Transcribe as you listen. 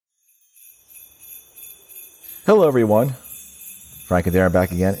Hello, everyone. Frank and Darren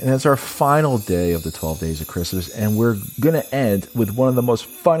back again, and it's our final day of the 12 Days of Christmas, and we're going to end with one of the most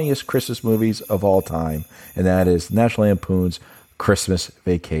funniest Christmas movies of all time, and that is National Lampoon's Christmas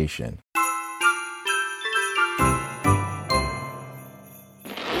Vacation.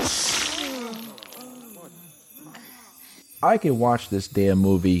 I can watch this damn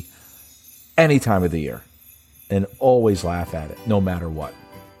movie any time of the year and always laugh at it, no matter what.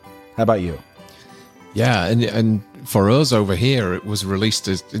 How about you? Yeah, and for us over here, it was released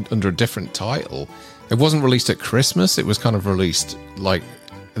under a different title. It wasn't released at Christmas. It was kind of released like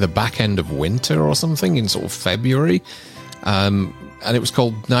the back end of winter or something in sort of February. And it was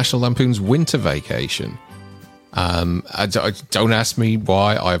called National Lampoon's Winter Vacation. Don't ask me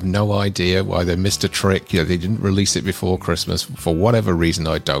why. I have no idea why they missed a trick. They didn't release it before Christmas for whatever reason.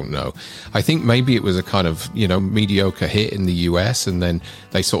 I don't know. I think maybe it was a kind of mediocre hit in the US, and then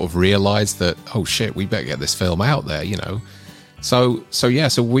they sort of realized that, oh shit, we better get this film out there. So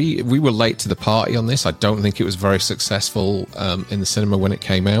we were late to the party on this. I don't think it was very successful in the cinema when it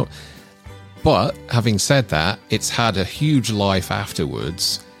came out. But having said that, it's had a huge life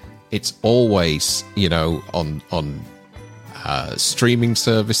afterwards. It's always, on streaming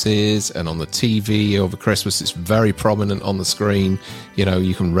services and on the TV over Christmas. It's very prominent on the screen.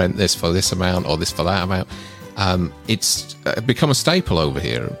 You can rent this for this amount or this for that amount. It's become a staple over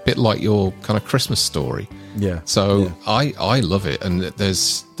here, a bit like your kind of Christmas Story. Yeah. So yeah. I love it, and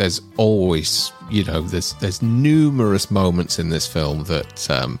there's always there's numerous moments in this film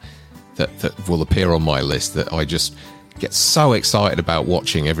that will appear on my list that I just get so excited about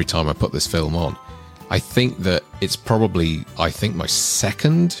watching every time I put this film on. I think that it's probably, my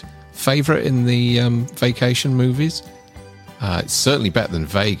second favourite in the vacation movies. It's certainly better than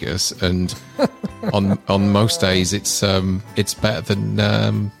Vegas, and on most days it's better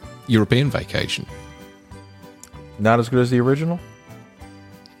than European Vacation. Not as good as the original?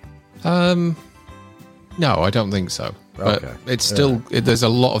 No, I don't think so. But okay. It's still there's a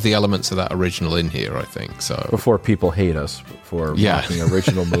lot of the elements of that original in here, I think. So before people hate us for mocking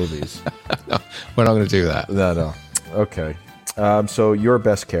original movies. No, we're not going to do that. No. Okay. So your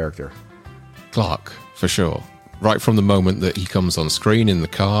best character? Clark, for sure. Right from the moment that he comes on screen in the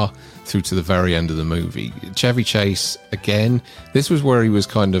car through to the very end of the movie. Chevy Chase, again, this was where he was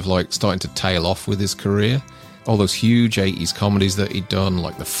kind of like starting to tail off with his career. All those huge 80s comedies that he'd done,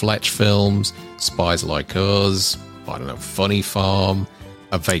 like the Fletch films, Spies Like Us, I don't know, Funny Farm,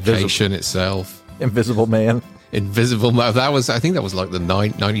 A Vacation itself. Invisible Man. I think that was like the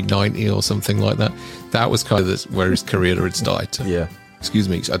 1990 or something like that. That was kind of where his career had started to,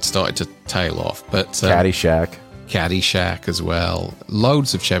 had started to tail off. But Caddyshack as well.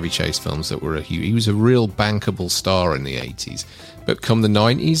 Loads of Chevy Chase films that were he was a real bankable star in the 80s. But come the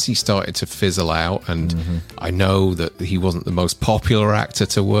 90s, he started to fizzle out, and I know that he wasn't the most popular actor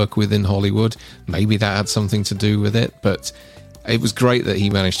to work with in Hollywood. Maybe that had something to do with it, but it was great that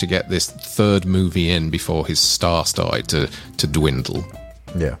he managed to get this third movie in before his star started to dwindle.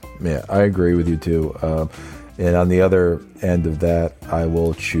 Yeah, I agree with you too. And on the other end of that, I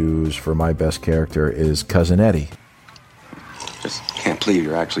will choose for my best character is Cousin Eddie. Just can't believe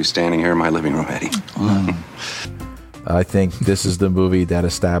you're actually standing here in my living room, Eddie. I think this is the movie that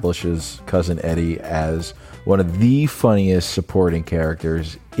establishes Cousin Eddie as one of the funniest supporting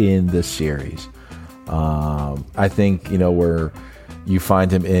characters in the series. I think, where you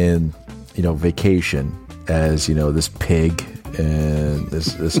find him in, Vacation as, this pig and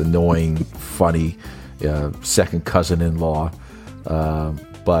this annoying, funny second cousin-in-law.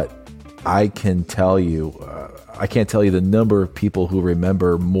 But I can't tell you the number of people who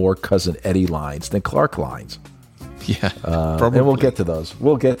remember more Cousin Eddie lines than Clark lines. Yeah, probably. And we'll get to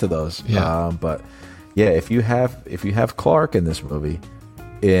those. Yeah. But yeah, if you have Clark in this movie,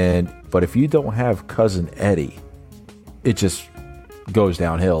 but if you don't have Cousin Eddie, it just goes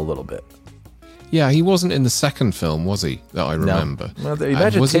downhill a little bit. Yeah, he wasn't in the second film, was he? That I remember. No. Well,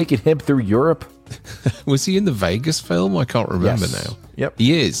 imagine taking him through Europe. Was he in the Vegas film? I can't remember now. Yep.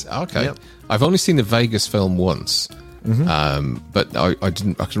 He is. Okay. Yep. I've only seen the Vegas film once, but I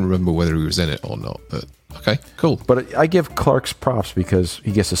can remember whether he was in it or not. But okay, cool. But I give Clark's props because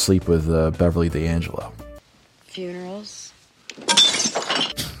he gets to sleep with Beverly D'Angelo. Funerals.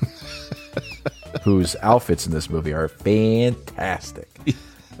 Whose outfits in this movie are fantastic.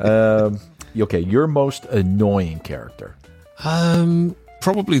 Okay, your most annoying character?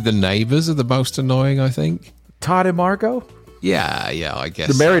 Probably the neighbors are the most annoying, I think. Todd and Margot? Yeah, I guess.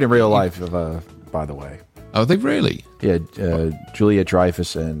 They're married in real life, by the way. Oh, they really? Yeah, Julia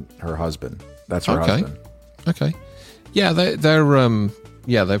Dreyfus and her husband. That's her husband. Okay. Yeah, they're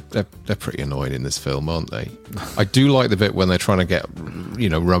Yeah, they're pretty annoying in this film, aren't they? I do like the bit when they're trying to get,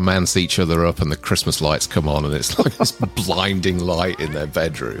 romance each other up, and the Christmas lights come on, and it's like this blinding light in their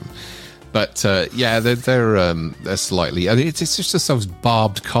bedroom. But yeah, they're slightly. I mean, it's just those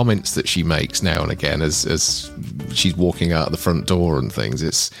barbed comments that she makes now and again as she's walking out the front door and things.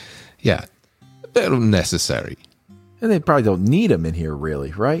 It's a bit unnecessary. And they probably don't need them in here,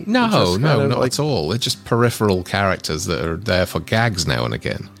 really, right? No, not at all. They're just peripheral characters that are there for gags now and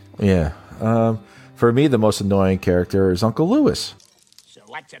again. Yeah. For me, the most annoying character is Uncle Lewis. So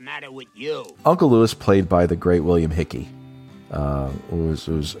what's the matter with you? Uncle Lewis, played by the great William Hickey,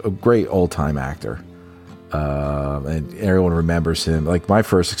 was a great old-time actor. And everyone remembers him. Like, my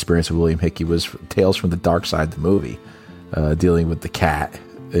first experience with William Hickey was Tales from the Dark Side, the movie, dealing with the cat,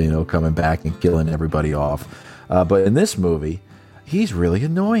 coming back and killing everybody off. But in this movie, he's really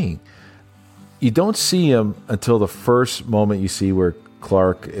annoying. You don't see him until the first moment you see where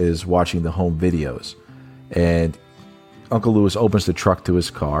Clark is watching the home videos. And Uncle Lewis opens the truck to his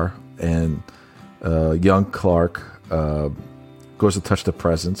car, and young Clark goes to touch the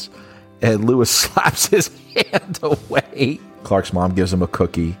presents, and Lewis slaps his hand away. Clark's mom gives him a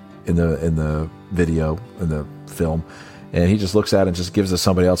cookie in the video, in the film, and he just looks at it and just gives it to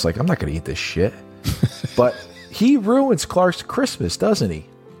somebody else like, I'm not going to eat this shit. But he ruins Clark's Christmas, doesn't he?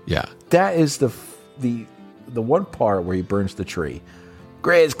 Yeah. That is the one part where he burns the tree.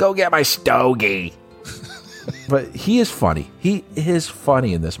 Grizz, go get my stogie. But he is funny. He is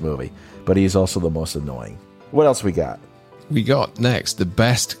funny in this movie, but he's also the most annoying. What else we got? We got next the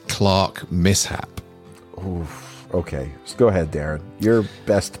best Clark mishap. Oof. Okay, so go ahead, Darren. Your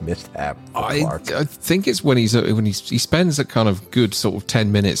best mishap for Clark. I think it's when he spends a kind of good sort of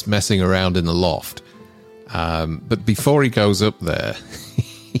 10 minutes messing around in the loft. But before he goes up there,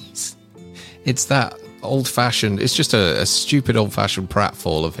 it's that old-fashioned. It's just a stupid old-fashioned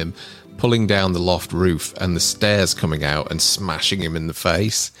pratfall of him pulling down the loft roof and the stairs coming out and smashing him in the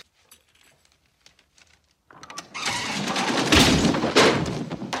face.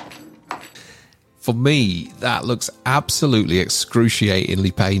 For me, that looks absolutely excruciatingly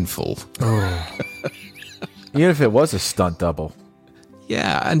painful. Oh. Even if it was a stunt double.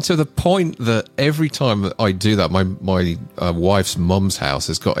 Yeah, and to the point that every time that I do that, my wife's mum's house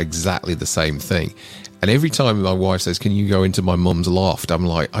has got exactly the same thing. And every time my wife says, can you go into my mum's loft? I'm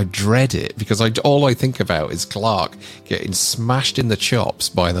like, I dread it, because all I think about is Clark getting smashed in the chops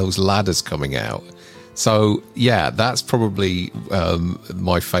by those ladders coming out. So, yeah, that's probably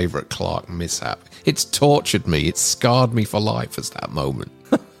my favourite Clark mishap. It's tortured me. It's scarred me for life as that moment.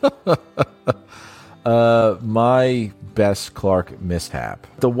 My best Clark mishap.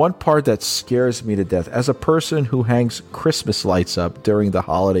 The one part that scares me to death, as a person who hangs Christmas lights up during the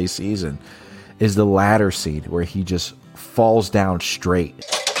holiday season, is the ladder scene where he just falls down straight.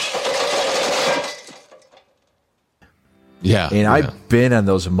 Yeah. And I've been in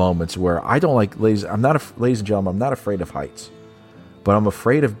those moments where I don't like, ladies and gentlemen, I'm not afraid of heights, but I'm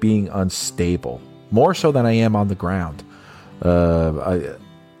afraid of being unstable, more so than I am on the ground.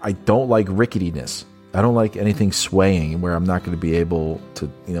 I don't like ricketiness. I don't like anything swaying where I'm not going to be able to,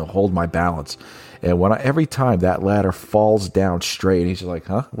 hold my balance. And every time that ladder falls down straight, he's just like,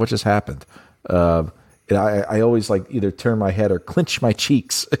 huh? What just happened? And I always like either turn my head or clench my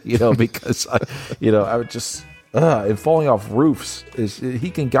cheeks, because I would just, and falling off roofs he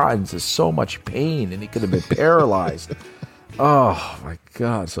can get into so much pain, and he could have been paralyzed. Oh my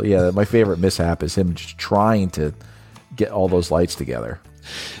God. So yeah, my favorite mishap is him just trying to get all those lights together.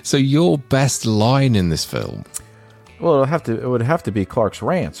 So your best line in this film? Well, it would have to be Clark's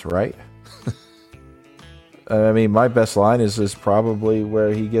rants, right? I mean, my best line is probably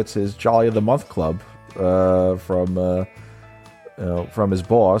where he gets his Jolly of the Month club from his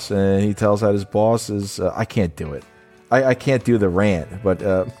boss, and he tells that his boss is, I can't do it. I can't do the rant, but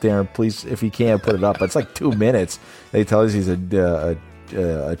Darren, please, if you can, put it up. It's like 2 minutes. They tell us he's a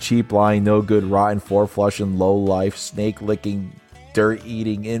cheap, lying, no good, rotten, four-flushing, low-life, snake-licking,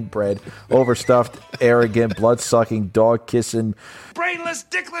 dirt-eating, inbred, overstuffed, arrogant, blood-sucking, dog-kissing, Brainless,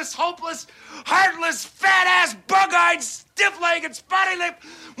 dickless, hopeless, heartless, fat-ass, bug-eyed, stiff-legged, spotty-lipped,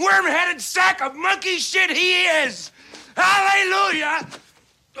 worm-headed sack of monkey shit he is! Hallelujah!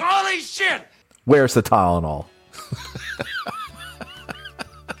 Holy shit! Where's the Tylenol?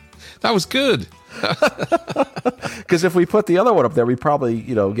 That was good. Because if we put the other one up there, we probably,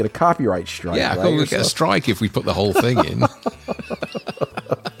 get a copyright strike. Yeah, right? we'll get a strike if we put the whole thing in.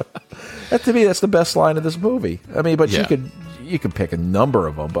 To me, that's the best line of this movie. I mean, but Yeah. you could pick a number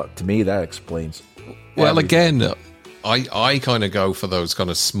of them, but to me, that explains. Well, everything. again, I kind of go for those kind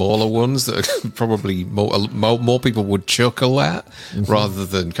of smaller ones that probably more people would chuckle at rather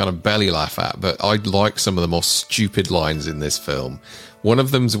than kind of belly laugh at. But I like some of the more stupid lines in this film. One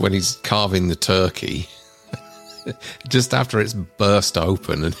of them's when he's carving the turkey just after it's burst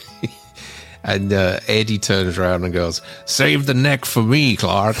open, and Eddie turns around and goes, "Save the neck for me,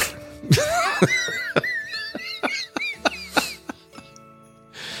 Clark."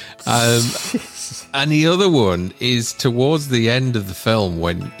 And the other one is towards the end of the film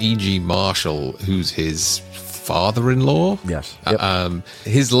when E.G. Marshall, who's his father-in-law, yes, yep.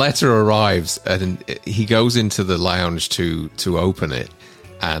 His letter arrives and he goes into the lounge to open it,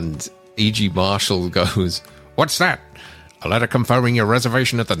 and E.G. Marshall goes, "What's that? A letter confirming your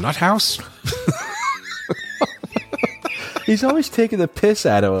reservation at the Nut House?" He's always taking the piss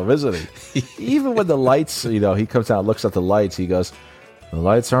out of him, isn't he? Even when the lights, he comes out and looks at the lights, he goes, "The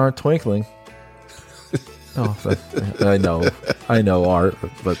lights aren't twinkling." Oh, I know, Art,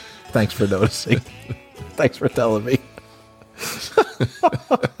 but thanks for noticing. Thanks for telling me.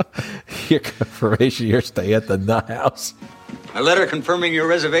 Your confirmation, your stay at the Nut House. A letter confirming your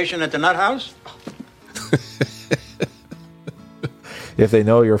reservation at the Nut House? If they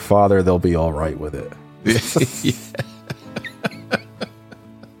know your father, they'll be all right with it.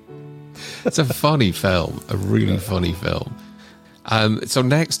 It's a funny film, a really funny film. So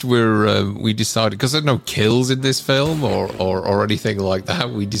next we decided, because there are no kills in this film or anything like that,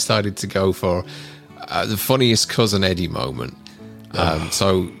 we decided to go for the funniest Cousin Eddie moment.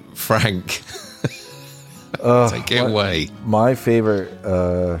 So Frank, take it away. My favorite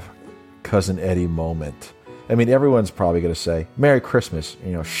Cousin Eddie moment. I mean, everyone's probably going to say, "Merry Christmas,"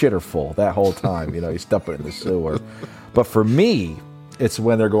 shitter full that whole time. He's dumping in the sewer. But for me, it's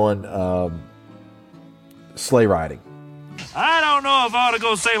when they're going sleigh riding. I don't know if I ought to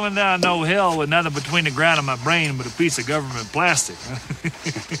go sailing down no hill with nothing between the ground and my brain but a piece of government plastic.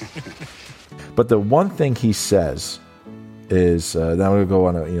 But the one thing he says is, now I'm going to go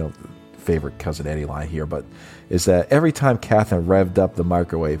on a favorite Cousin Eddie line here, but is that every time Catherine revved up the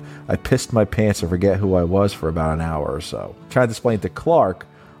microwave, I pissed my pants and forget who I was for about an hour or so. Trying to explain to Clark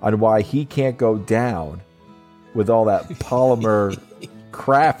on why he can't go down with all that polymer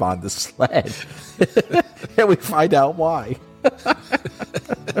crap on the sled. And we find out why.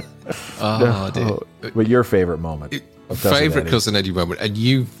 But your favorite moment. Favorite Cousin Eddie moment. And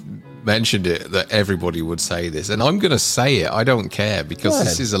you mentioned it that everybody would say this. And I'm going to say it. I don't care, because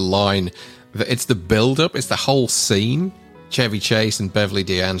this is a line that it's the build-up. It's the whole scene. Chevy Chase and Beverly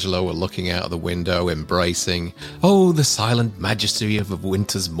D'Angelo are looking out of the window, embracing. Oh, the silent majesty of a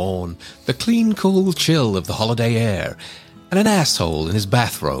winter's morn, the clean, cool chill of the holiday air, and an asshole in his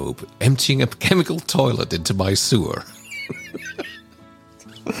bathrobe emptying a chemical toilet into my sewer.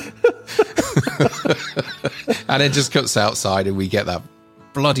 And it just cuts outside and we get that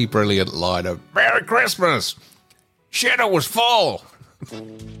bloody brilliant line of "Merry Christmas! Shitter was full!"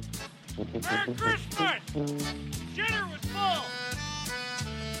 Merry Christmas! Shitter was full!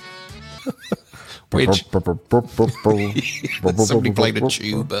 Which somebody played a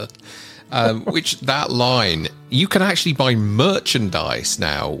tuba. Which that line, you can actually buy merchandise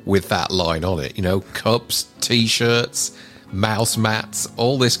now with that line on it. Cups, T-shirts, mouse mats,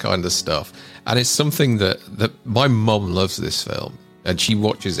 all this kind of stuff. And it's something that my mum loves this film, and she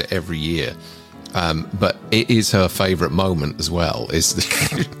watches it every year. But it is her favourite moment as well, is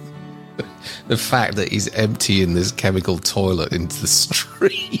the fact that he's emptying this chemical toilet into the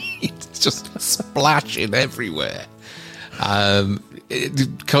street. It's just splashing everywhere.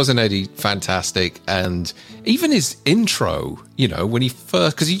 Cousin Eddie, fantastic. And even his intro, when he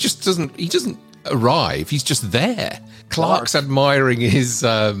first, because he doesn't arrive, he's just there. Clark's admiring his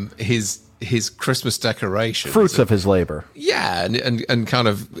Christmas decorations, fruits of his labor. Yeah, and kind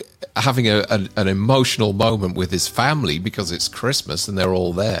of having an emotional moment with his family because it's Christmas and they're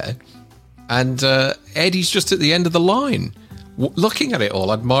all there. And Eddie's just at the end of the line, looking at it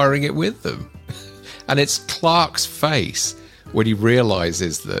all, admiring it with them. And it's Clark's face when he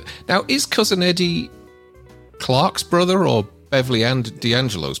realizes that. Now, is Cousin Eddie Clark's brother or Beverly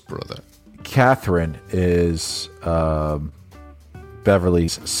D'Angelo's brother? Catherine is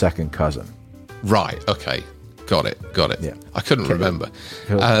Beverly's second cousin. Right, okay. Got it. Yeah. I couldn't remember.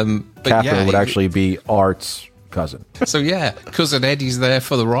 Catherine would actually be Art's cousin. So yeah, Cousin Eddie's there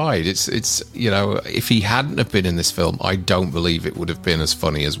for the ride. It's if he hadn't have been in this film, I don't believe it would have been as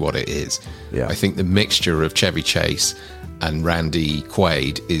funny as what it is. Yeah. I think the mixture of Chevy Chase and Randy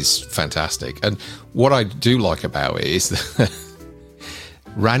Quaid is fantastic. And what I do like about it is that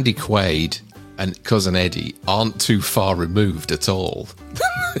Randy Quaid and Cousin Eddie aren't too far removed at all.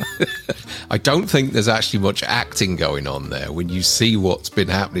 I don't think there's actually much acting going on there when you see what's been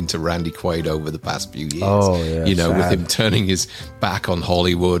happening to Randy Quaid over the past few years. Oh, yeah, you know, sad. with him turning his back on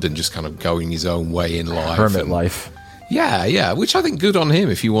Hollywood and just kind of going his own way in life. Hermit and, life. Yeah, which I think good on him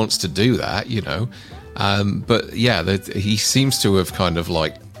if he wants to do that, you know. But yeah, he seems to have kind of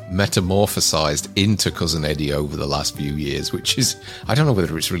like metamorphosized into Cousin Eddie over the last few years, which is, I don't know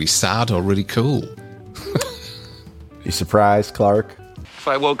whether it's really sad or really cool. You surprised, Clark? If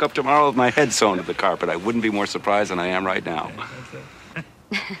I woke up tomorrow with my head sewn to the carpet, I wouldn't be more surprised than I am right now.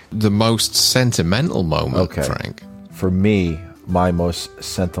 The most sentimental moment, Okay. Frank. For me, my most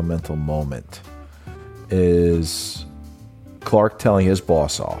sentimental moment is Clark telling his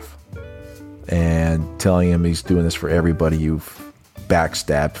boss off and telling him he's doing this for everybody you've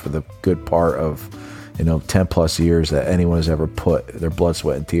backstabbed for the good part of, 10 plus years that anyone has ever put their blood,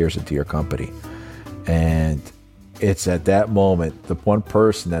 sweat, and tears into your company. And it's at that moment, the one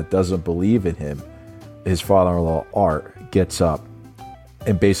person that doesn't believe in him, his father-in-law, Art, gets up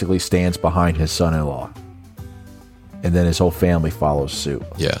and basically stands behind his son-in-law. And then his whole family follows suit.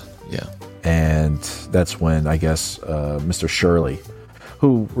 Yeah. And that's when, I guess, Mr. Shirley,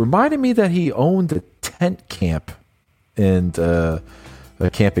 who reminded me that he owned a tent camp and a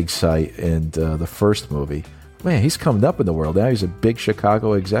camping site in the first movie. Man, he's coming up in the world now. He's a big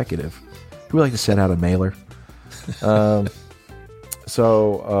Chicago executive. He would like to send out a mailer.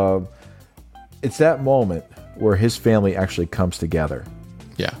 So it's that moment where his family actually comes together.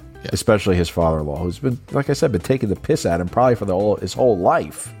 Yeah. Especially his father-in-law, who's been, like I said, been taking the piss at him probably for his whole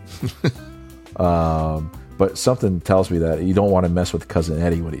life. But something tells me that you don't want to mess with Cousin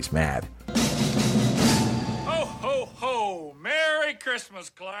Eddie when he's mad. Ho, ho, ho. Merry Christmas,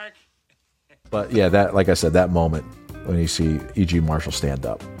 Clark. But yeah, that, like I said, that moment when you see E.G. Marshall stand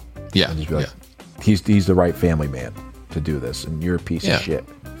up, Yeah. and just be like, he's the right family man to do this, and you're a piece of shit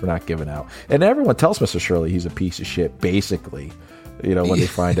for not giving out. And everyone tells Mr. Shirley he's a piece of shit, basically. When they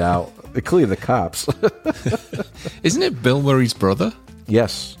find out, including the cops. Isn't it Bill Murray's brother?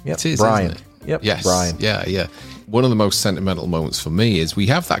 Yes. Yep. It is, Brian. isn't it? Yep. Yes. Brian. Yeah. One of the most sentimental moments for me is we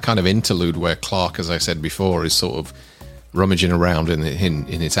have that kind of interlude where Clark, as I said before, is sort of rummaging around in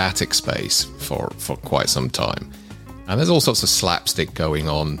his attic space for quite some time. And there's all sorts of slapstick going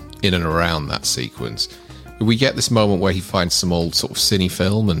on in and around that sequence. We get this moment where he finds some old sort of cine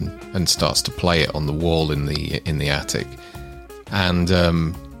film and starts to play it on the wall in the attic. And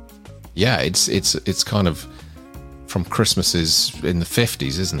it's kind of from Christmases in the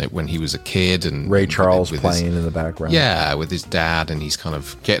 50s, isn't it? When he was a kid and Ray Charles with playing in the background. Yeah, with his dad, and he's kind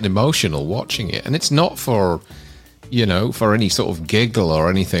of getting emotional watching it. And it's not for any sort of giggle or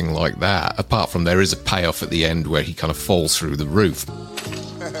anything like that, apart from there is a payoff at the end where he kind of falls through the roof.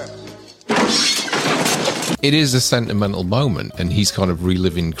 It is a sentimental moment, and he's kind of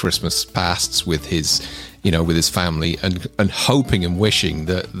reliving Christmas pasts with his family and hoping and wishing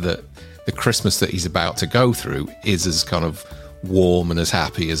that the Christmas that he's about to go through is as kind of warm and as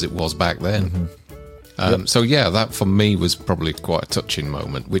happy as it was back then. So yeah, that for me was probably quite a touching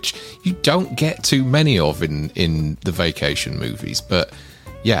moment, which you don't get too many of in the vacation movies. But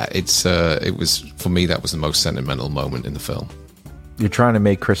yeah, it was, for me, that was the most sentimental moment in the film. You're trying to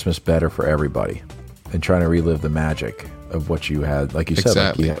make Christmas better for everybody and trying to relive the magic of what you had. Like you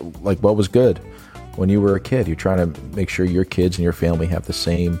said, Exactly. like what was good when you were a kid. You're trying to make sure your kids and your family have the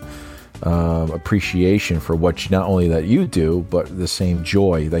same appreciation for what not only that you do, but the same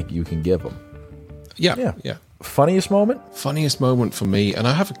joy that you can give them. Yeah. Funniest moment? Funniest moment for me, and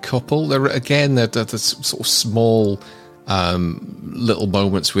I have a couple. They're sort of small little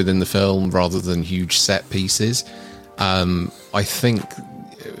moments within the film rather than huge set pieces. I think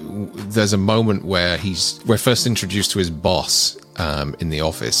there's a moment where we're first introduced to his boss in the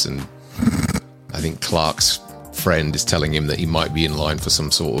office, and I think Clark's friend is telling him that he might be in line for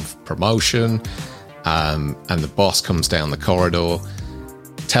some sort of promotion, and the boss comes down the corridor,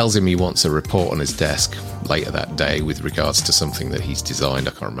 tells him he wants a report on his desk later that day with regards to something that he's designed.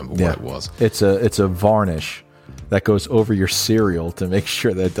 I can't remember what it was. It's a varnish that goes over your cereal to make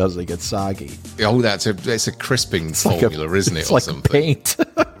sure that it doesn't get soggy. Oh, it's a crisping formula, isn't it? It's or like something. paint.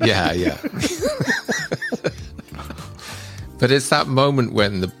 Yeah. But it's that moment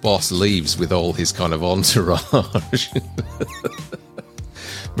when the boss leaves with all his kind of entourage.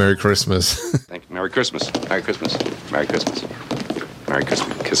 Merry Christmas. Thank you. Merry Christmas. Merry Christmas. Merry Christmas. Merry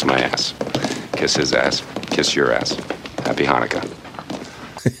Christmas. Kiss my ass. Kiss his ass. Kiss your ass. Happy Hanukkah.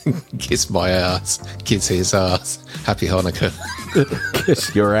 Kiss my ass. Kiss his ass. Happy Hanukkah.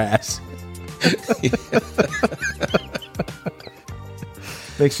 Kiss your ass.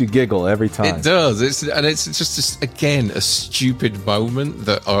 Makes you giggle every time. It does. It's just again a stupid moment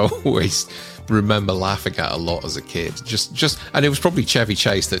that I always remember laughing at a lot as a kid. And it was probably Chevy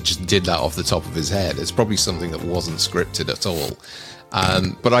Chase that just did that off the top of his head. It's probably something that wasn't scripted at all.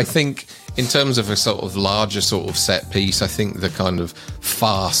 But I think in terms of a sort of larger sort of set piece, I think the kind of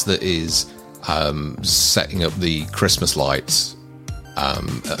farce that is setting up the Christmas lights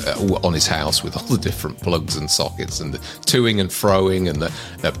on his house with all the different plugs and sockets and the toing and froing and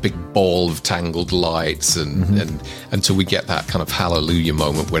that big ball of tangled lights and until we get that kind of hallelujah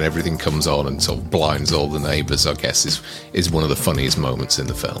moment when everything comes on and sort of blinds all the neighbors, I guess is one of the funniest moments in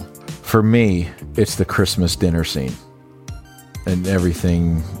the film. For me, it's the Christmas dinner scene and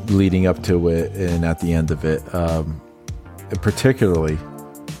everything leading up to it and at the end of it, particularly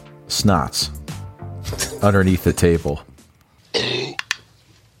Snots underneath the table.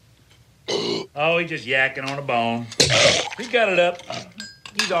 Oh, he's just yakking on a bone. He got it up.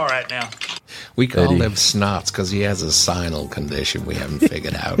 He's all right now. We call him Snots because he has a sinal condition we haven't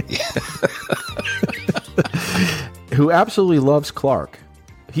figured out yet. Who absolutely loves Clark.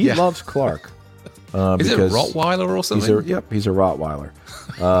 He loves Clark. Is it a Rottweiler or something? He's a Rottweiler.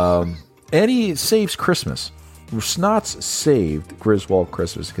 And he saves Christmas. Snots saved Griswold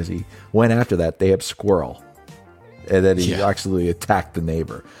Christmas because he went after that damn squirrel. And then he actually attacked the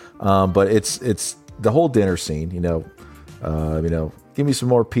neighbor. But it's the whole dinner scene, give me some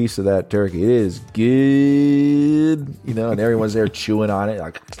more piece of that turkey. It is good, and everyone's there chewing on it.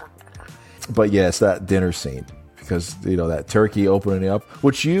 Like, but yeah, it's that dinner scene because, that turkey opening up,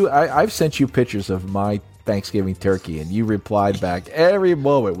 which I've sent you pictures of my Thanksgiving turkey and you replied back every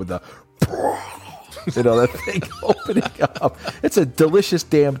moment with the, that thing opening up. It's a delicious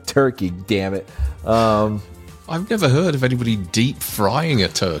damn turkey, damn it. I've never heard of anybody deep frying a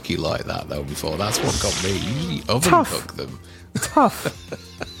turkey like that, though, before. That's what got me. Usually oven cook them. Tough.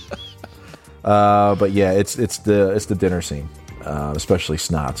 But yeah, it's the dinner scene, especially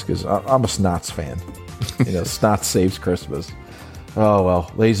Snots, because I'm a Snots fan. Snots saves Christmas. Oh,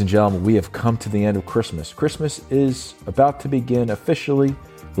 well, ladies and gentlemen, we have come to the end of Christmas. Christmas is about to begin officially,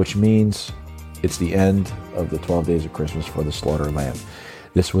 which means it's the end of the 12 days of Christmas for the Slaughter Lamb.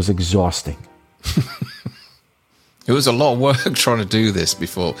 This was exhausting. It was a lot of work trying to do this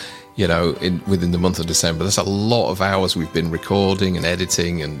before, within the month of December. There's a lot of hours we've been recording and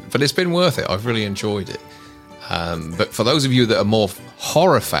editing, but it's been worth it. I've really enjoyed it. But for those of you that are more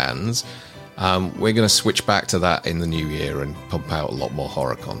horror fans, we're going to switch back to that in the new year and pump out a lot more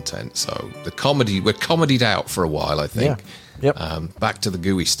horror content. So we're comedied out for a while, I think. Yeah. Yep. Back to the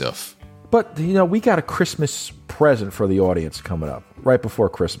gooey stuff. But, we got a Christmas present for the audience coming up right before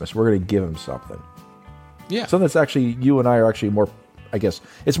Christmas. We're going to give them something. Yeah. Something that's actually, you and I are actually more, I guess,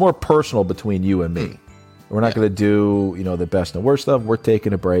 it's more personal between you and me. We're not going to do, the best and worst stuff. We're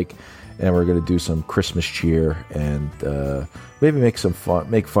taking a break, and we're going to do some Christmas cheer and maybe make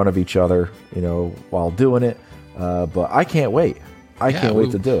fun of each other, while doing it. But I can't wait. I can't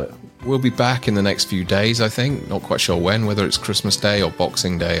wait to do it. We'll be back in the next few days, I think. Not quite sure when, whether it's Christmas Day or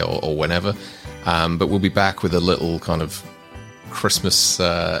Boxing Day or whenever. But we'll be back with a little kind of Christmas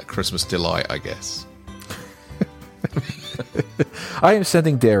delight, I guess. I am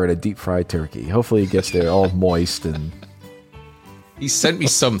sending Darren a deep fried turkey. Hopefully, he gets there all moist and. He sent me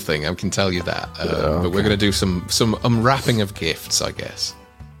something. I can tell you that. But we're going to do some unwrapping of gifts, I guess.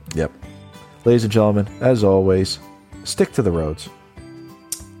 Yep, ladies and gentlemen, as always, stick to the roads.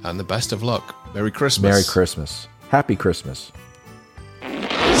 And the best of luck. Merry Christmas. Merry Christmas. Happy Christmas.